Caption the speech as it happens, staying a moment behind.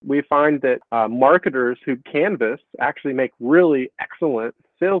we find that marketers who canvas actually make really excellent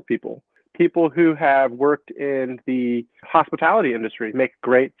salespeople. People who have worked in the hospitality industry make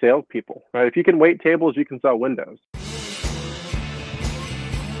great salespeople, right? If you can wait tables, you can sell windows.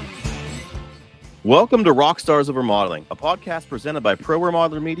 Welcome to Rockstars of Remodeling, a podcast presented by Pro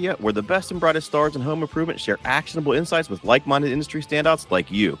Remodeler Media, where the best and brightest stars in home improvement share actionable insights with like-minded industry standouts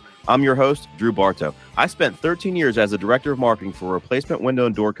like you. I'm your host, Drew Bartow. I spent 13 years as a director of marketing for a replacement window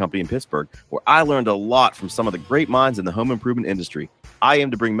and door company in Pittsburgh, where I learned a lot from some of the great minds in the home improvement industry. I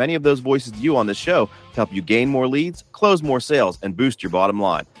aim to bring many of those voices to you on this show to help you gain more leads, close more sales, and boost your bottom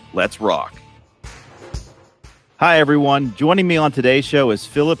line. Let's rock. Hi, everyone. Joining me on today's show is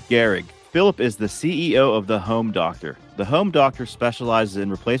Philip Gehrig. Philip is the CEO of The Home Doctor. The Home Doctor specializes in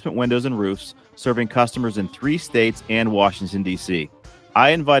replacement windows and roofs, serving customers in 3 states and Washington, D.C.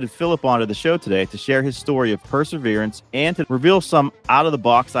 I invited Philip onto the show today to share his story of perseverance and to reveal some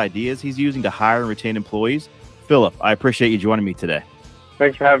out-of-the-box ideas he's using to hire and retain employees. Philip, I appreciate you joining me today.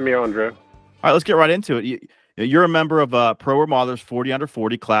 Thanks for having me on, Drew. All right, let's get right into it. You're a member of Pro Remodelers 40 Under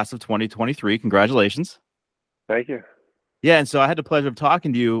 40 class of 2023. Congratulations. Thank you. Yeah, and so I had the pleasure of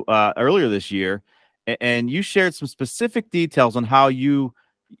talking to you earlier this year, and you shared some specific details on how you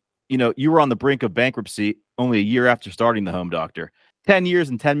were on the brink of bankruptcy only a year after starting The Home Doctor. 10 years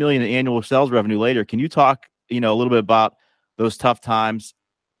and $10 million in annual sales revenue later, can you talk, a little bit about those tough times,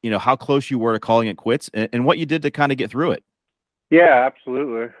 how close you were to calling it quits and what you did to kind of get through it? Yeah,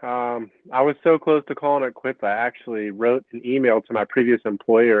 absolutely. I was so close to calling it quits. I actually wrote an email to my previous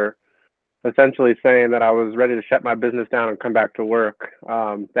employer, essentially saying that I was ready to shut my business down and come back to work.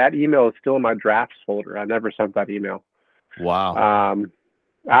 That email is still in my drafts folder. I never sent that email. Wow.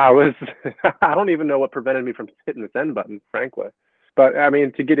 I don't even know what prevented me from hitting the send button, frankly. But I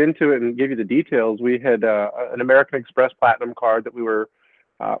mean, to get into it and give you the details, we had an American Express Platinum card that we were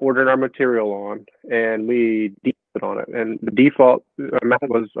ordering our material on, and we defaulted on it. And the default amount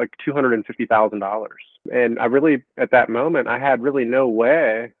was like $250,000. And I really, at that moment, I had really no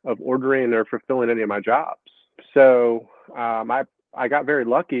way of ordering or fulfilling any of my jobs. So I got very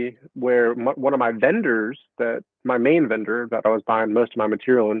lucky where one of my vendors, my main vendor that I was buying most of my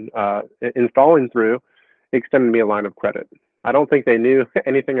material and installing through, extended me a line of credit. I don't think they knew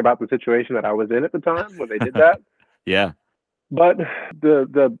anything about the situation that I was in at the time when they did that. Yeah. But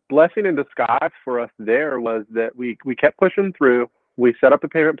the blessing in disguise for us there was that we kept pushing through. We set up a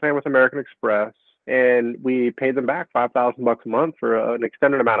payment plan with American Express, and we paid them back $5,000 a month for an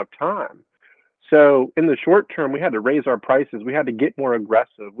extended amount of time. So in the short term, we had to raise our prices. We had to get more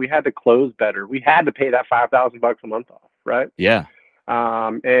aggressive. We had to close better. We had to pay that $5,000 a month off, right? Yeah.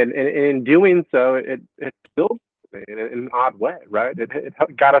 And in doing so, it built in an odd way, right? It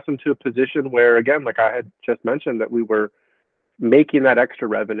got us into a position where, again, like I had just mentioned, that we were making that extra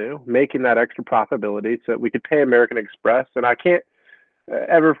revenue, making that extra profitability so that we could pay American Express. And I can't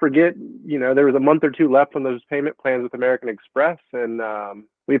ever forget, there was a month or two left on those payment plans with American Express, and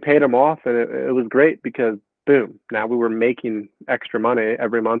we paid them off, and it was great because, boom, now we were making extra money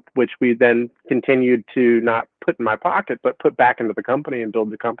every month, which we then continued to not put in my pocket, but put back into the company and build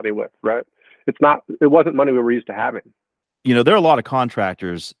the company with, right? It wasn't money we were used to having. There are a lot of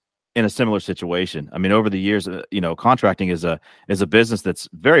contractors in a similar situation. I mean, over the years, contracting is a business that's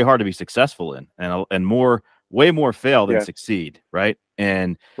very hard to be successful in, and way more fail than succeed, right?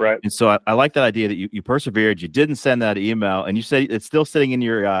 And so I like that idea that you persevered. You didn't send that email, and you say it's still sitting in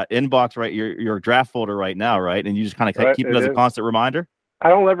your inbox, right? Your draft folder right now, right? And you just kind of keep it as a constant reminder. I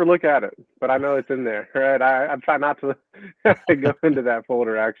don't ever look at it, but I know it's in there, right? I try not to go into that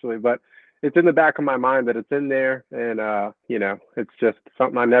folder actually, but it's in the back of my mind that it's in there, and it's just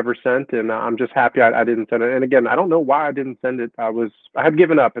something I never sent, and I'm just happy I didn't send it. And again, I don't know why I didn't send it. I had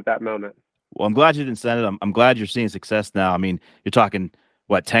given up at that moment. Well, I'm glad you didn't send it. I'm glad you're seeing success now. I mean, you're talking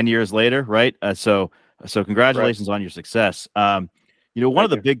 10 years later, right? So congratulations on your success. One of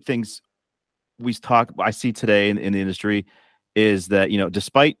the big things I see today in the industry is that,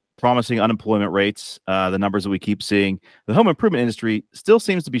 despite promising unemployment rates, the numbers that we keep seeing, the home improvement industry still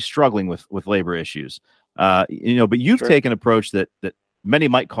seems to be struggling with labor issues. But you've taken an approach that many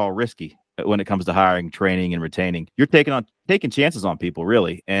might call risky when it comes to hiring, training, and retaining. You're taking chances on people,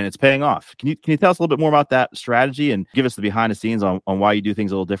 really, and it's paying off. Can you tell us a little bit more about that strategy and give us the behind the scenes on why you do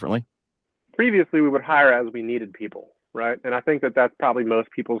things a little differently? Previously, we would hire as we needed people, right? And I think that that's probably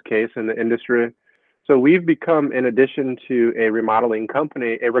most people's case in the industry. So we've become, in addition to a remodeling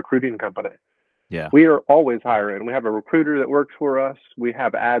company, a recruiting company. Yeah. We are always hiring. We have a recruiter that works for us. We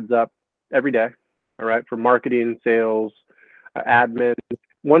have ads up every day, all right, for marketing, sales, admin.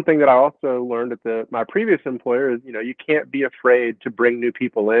 one thing that I also learned at my previous employer is, you can't be afraid to bring new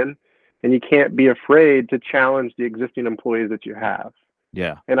people in, and you can't be afraid to challenge the existing employees that you have.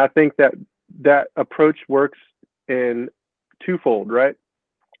 Yeah. And I think that approach works in twofold, right?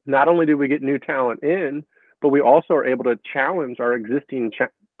 Not only do we get new talent in, but we also are able to challenge our existing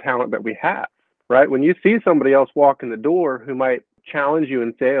talent that we have, right? When you see somebody else walk in the door who might challenge you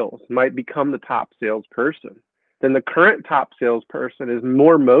in sales, might become the top salesperson, then the current top salesperson is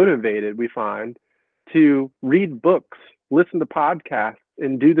more motivated, we find, to read books, listen to podcasts,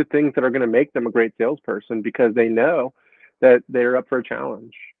 and do the things that are going to make them a great salesperson because they know that they're up for a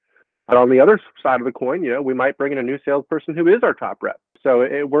challenge. And on the other side of the coin, we might bring in a new salesperson who is our top rep. So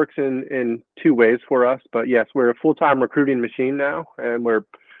it works in two ways for us. But yes, we're a full-time recruiting machine now, and we're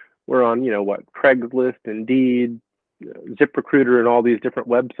on, Craigslist, Indeed, ZipRecruiter, and all these different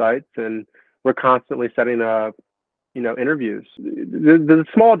websites, and we're constantly setting up, interviews. The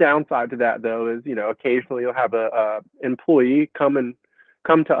small downside to that, though, is, occasionally you'll have a employee come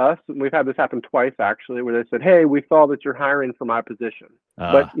to us. And we've had this happen twice, actually, where they said, "Hey, we saw that you're hiring for my position."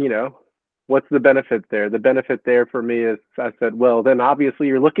 But, what's the benefit there? The benefit there for me is, I said, well, then obviously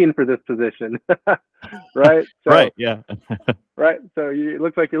you're looking for this position, right? So, right. Yeah. right. So it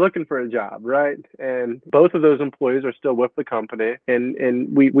looks like you're looking for a job, right? And both of those employees are still with the company.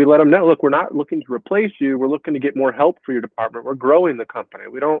 And we let them know, look, we're not looking to replace you. We're looking to get more help for your department. We're growing the company.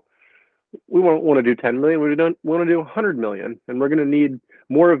 We won't want to do 10 million. We don't want to do 100 million. And we're going to need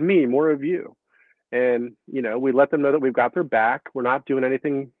more of me, more of you. And, we let them know that we've got their back. We're not doing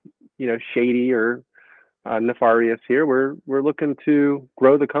anything, shady or nefarious here. We're looking to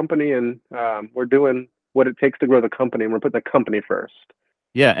grow the company, and we're doing what it takes to grow the company, and we're putting the company first.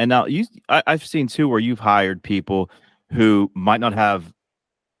 Yeah. And now I've seen too, where you've hired people who might not have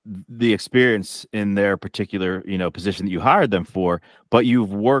the experience in their particular, position that you hired them for, but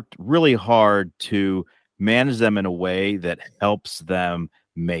you've worked really hard to manage them in a way that helps them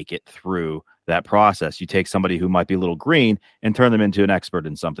make it through that process. You take somebody who might be a little green and turn them into an expert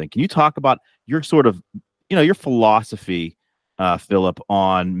in something. Can you talk about your sort of, your philosophy, Philip,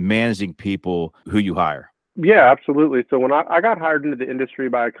 on managing people who you hire? Yeah, absolutely. So when I got hired into the industry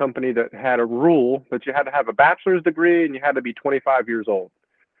by a company that had a rule that you had to have a bachelor's degree and you had to be 25 years old.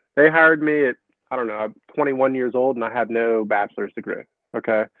 They hired me at, I don't know, I'm 21 years old, and I had no bachelor's degree.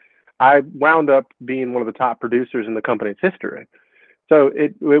 Okay. I wound up being one of the top producers in the company's history. So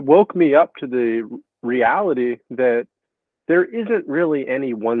it woke me up to the reality that there isn't really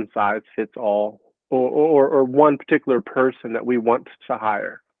any one size fits all or one particular person that we want to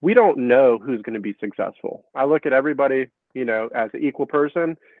hire. We don't know who's going to be successful. I look at everybody, as an equal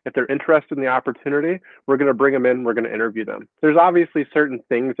person. If they're interested in the opportunity, we're going to bring them in. We're going to interview them. There's obviously certain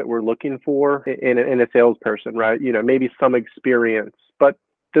things that we're looking for in a salesperson, right? Maybe some experience, but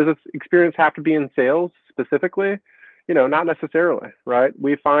does this experience have to be in sales specifically? Not necessarily, right?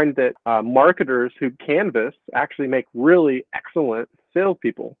 We find that marketers who canvas actually make really excellent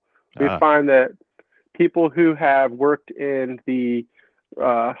salespeople. We find that people who have worked in the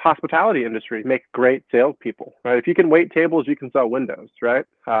hospitality industry make great salespeople, right? If you can wait tables, you can sell windows, right?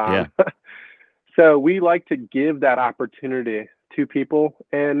 Yeah. So we like to give that opportunity to people,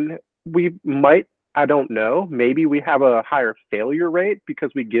 and we might, I don't know, maybe we have a higher failure rate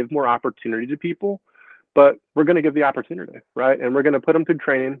because we give more opportunity to people. But we're going to give the opportunity, right? And we're going to put them through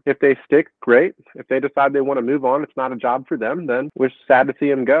training. If they stick, great. If they decide they want to move on, it's not a job for them, then we're sad to see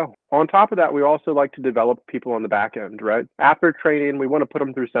them go. On top of that, we also like to develop people on the back end, right? After training, we want to put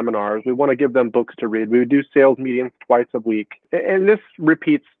them through seminars. We want to give them books to read. We would do sales meetings twice a week. And this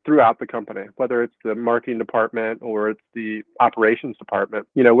repeats throughout the company, whether it's the marketing department or it's the operations department.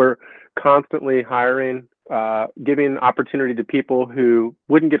 We're constantly hiring, giving opportunity to people who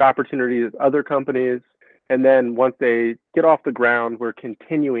wouldn't get opportunities at other companies. And then once they get off the ground, we're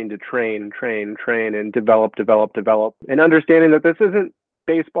continuing to train, and develop, and understanding that this isn't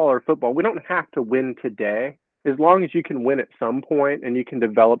baseball or football. We don't have to win today. As long as you can win at some point and you can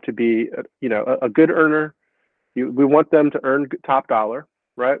develop to be, a good earner, we want them to earn top dollar,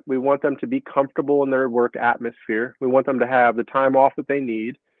 right? We want them to be comfortable in their work atmosphere. We want them to have the time off that they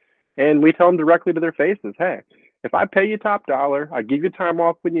need. And we tell them directly to their faces, hey, if I pay you top dollar, I give you time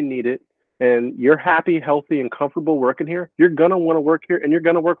off when you need it, and you're happy, healthy, and comfortable working here, you're going to want to work here, and you're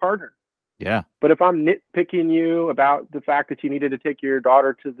going to work harder. Yeah. But if I'm nitpicking you about the fact that you needed to take your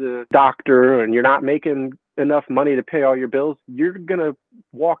daughter to the doctor and you're not making enough money to pay all your bills, you're going to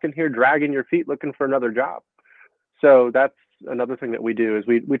walk in here dragging your feet looking for another job. So that's another thing that we do is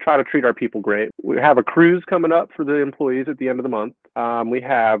we try to treat our people great. We have a cruise coming up for the employees at the end of the month. We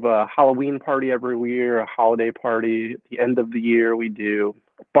have a Halloween party every year, a holiday party at the end of the year. We do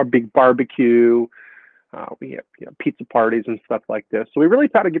big barbecue. We have pizza parties and stuff like this. So we really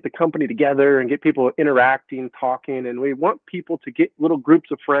try to get the company together and get people interacting, talking, and we want people to get little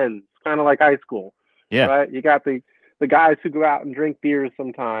groups of friends, kind of like high school. Yeah. Right. You got the guys who go out and drink beers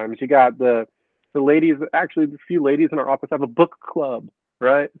sometimes. You got the ladies. Actually, a few ladies in our office have a book club.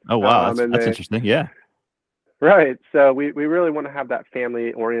 Right. Oh wow, that's interesting. Yeah. Right. So we really want to have that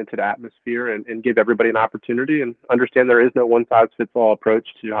family-oriented atmosphere and give everybody an opportunity and understand there is no one-size-fits-all approach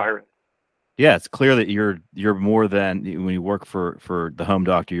to hiring. Yeah, it's clear that you're more than, when you work for the home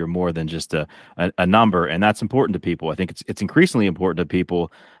doctor, you're more than just a number, and that's important to people. I think it's increasingly important to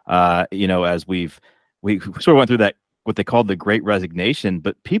people. As we sort of went through that, what they called the Great Resignation,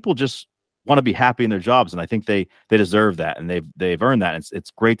 but people just want to be happy in their jobs, and I think they deserve that, and they've earned that.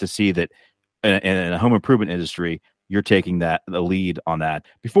 It's great to see that in a home improvement industry, you're taking the lead on that.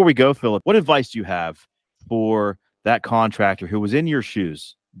 Before we go, Philip, what advice do you have for that contractor who was in your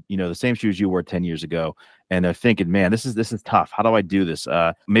shoes? The same shoes you wore 10 years ago, and they're thinking, man, this is tough. How do I do this?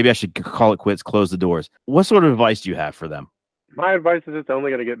 Maybe I should call it quits, close the doors. What sort of advice do you have for them? My advice is it's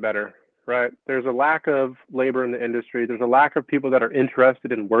only going to get better, right? There's a lack of labor in the industry. There's a lack of people that are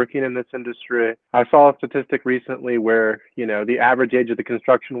interested in working in this industry. I saw a statistic recently where, the average age of the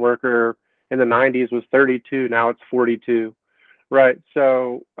construction worker in the 90s was 32. Now it's 42, right?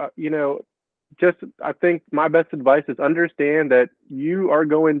 So, I think my best advice is understand that you are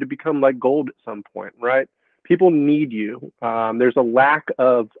going to become like gold at some point, right? People need you. There's a lack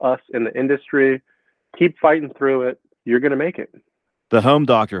of us in the industry. Keep fighting through it. You're going to make it. The home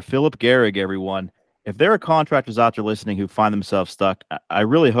doctor, Philip Gehrig, everyone. If there are contractors out there listening who find themselves stuck, I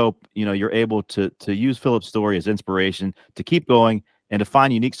really hope, you're able to use Philip's story as inspiration to keep going and to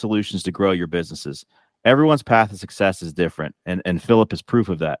find unique solutions to grow your businesses. Everyone's path to success is different, and Philip is proof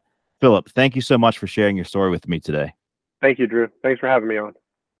of that. Philip, thank you so much for sharing your story with me today. Thank you, Drew. Thanks for having me on.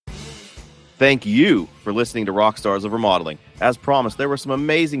 Thank you for listening to Rockstars of Remodeling. As promised, there were some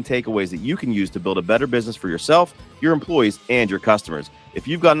amazing takeaways that you can use to build a better business for yourself, your employees, and your customers. If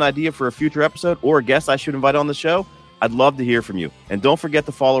you've got an idea for a future episode or a guest I should invite on the show, I'd love to hear from you. And don't forget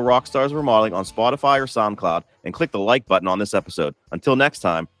to follow Rockstars of Remodeling on Spotify or SoundCloud and click the like button on this episode. Until next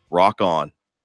time, rock on.